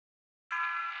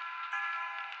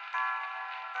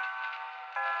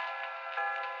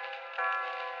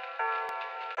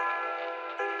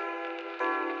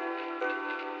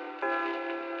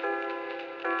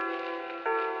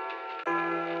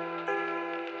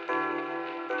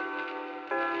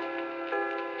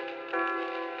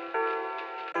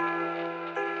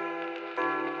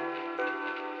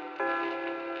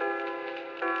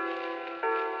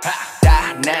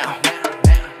now.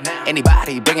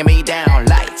 Anybody bringing me down,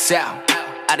 lights out.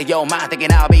 Out of your mind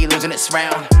thinking I'll be losing this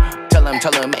round.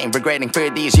 Tell him, ain't regretting for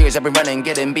these years I've been running,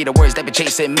 getting be the words that be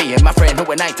chasing me. And my friend who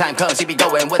when nighttime comes, he be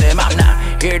going with him. I'm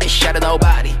not here to shatter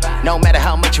nobody, no matter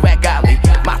how much you act godly.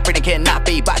 My freedom cannot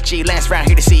be botchy. Lance round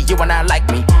here to see you and not like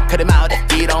me. Cut him out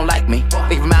if you don't like me.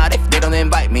 Leave him out if they don't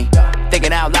invite me.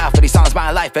 Thinking out loud for these songs,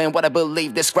 my life and what I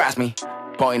believe describes me.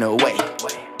 Point away,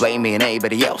 blame me and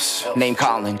anybody else. Name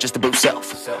calling just to boost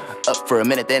self. Up for a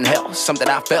minute then hell. Something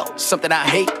I felt, something I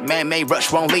hate. Man-made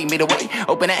rush won't lead me the way.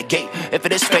 Open that gate, if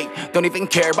it is fate. Don't even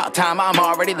care about time, I'm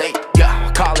already late.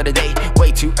 Yeah, call it a day,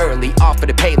 way too early. Offer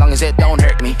to pay, long as it don't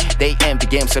hurt me. They envy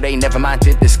game, so they never mind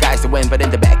to disguise the win. But in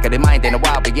the back of their mind, in a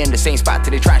while, be in the same spot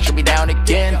till they try to shoot me down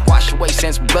again. Wash away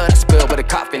since blood I spilled with a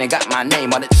coffin and got my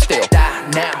name on it still.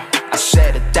 Die now, I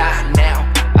said it, die now.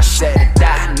 I said it,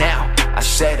 die now. I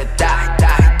said it, die,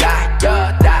 die, die,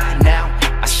 yeah, die now.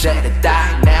 I said it,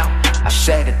 die now. I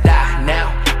said it, die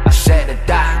now. I said it,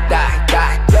 die, die,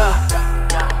 die,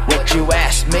 yeah. What you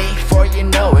ask me for, you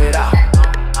know it all.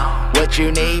 What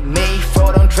you need me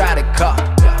for, don't try to call.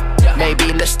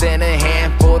 Maybe less than a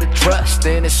handful to trust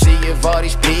in the sea of all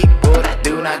these people that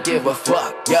do not give a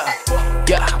fuck, yeah,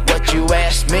 yeah. What you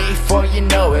ask me for, you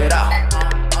know it all.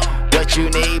 What you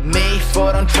need me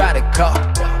for, don't try to call.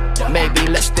 Maybe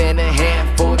less than a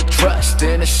handful to trust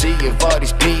in the sea of all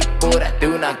these people that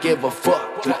do not give a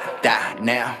fuck. Die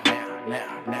now.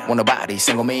 Won't nobody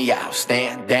single me out.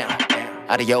 Stand down.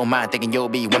 Out of your mind thinking you'll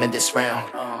be winning this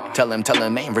round. Tell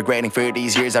him, ain't regretting for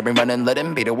these years I've been running. Let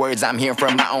him be the words I'm hearing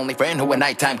from my only friend who when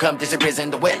nighttime come disappears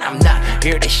in the wind. I'm not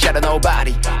here to shatter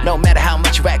nobody, no matter how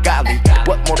much you act godly.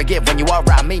 What more to give when you are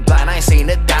around me blind? I ain't seen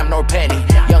a dime nor penny.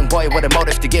 Young boy with a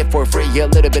motive to give for free. A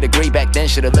little bit of greed back then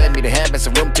should've led me to heaven.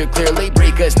 Some room to clearly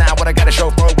breathe, cause now what I gotta show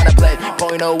for it when I bled.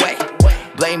 Point away,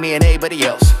 blame me and anybody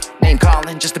else. Name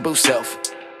calling just to boost self.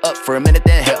 Up for a minute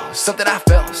then hell. Something I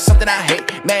felt, something I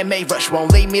hate. Man-made rush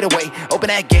won't lead me the way. Open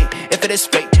that gate, if it is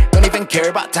fate. Don't even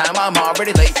care about time, I'm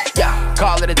already late. Yeah,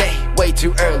 call it a day, way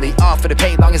too early. Offer to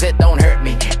pay, long as it don't hurt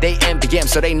me. They envy him,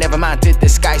 so they never mind to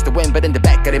disguise the win. But in the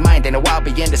back of their mind, they know I'll be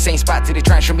in the same spot till they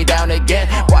try and shoot me down again.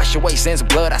 Wash away sins of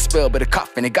blood I spilled, but a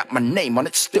coffin and got my name on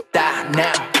it still. Die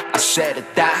now, I said it,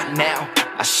 die now.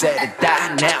 I said it,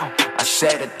 die now. I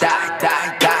said it, die,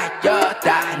 die, die, yeah,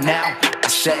 die now. I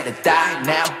said it, die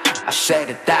now. I said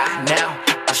it, die now.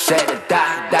 I said it,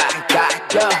 die, die, die,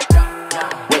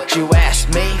 yeah. What you ask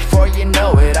me for, you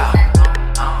know it all.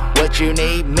 What you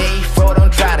need me for,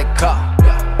 don't try to call.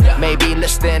 Maybe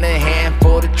less than a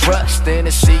handful to trust in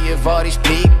the sea of all these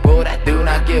people that do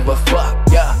not give a fuck,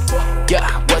 yeah,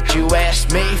 yeah. What you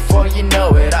ask me for, you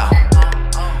know it all.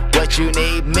 What you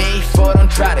need me for, don't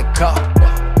try to call.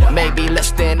 Maybe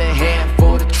less than a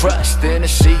handful to trust in the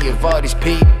sea of all these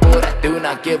people that do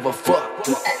not give a fuck.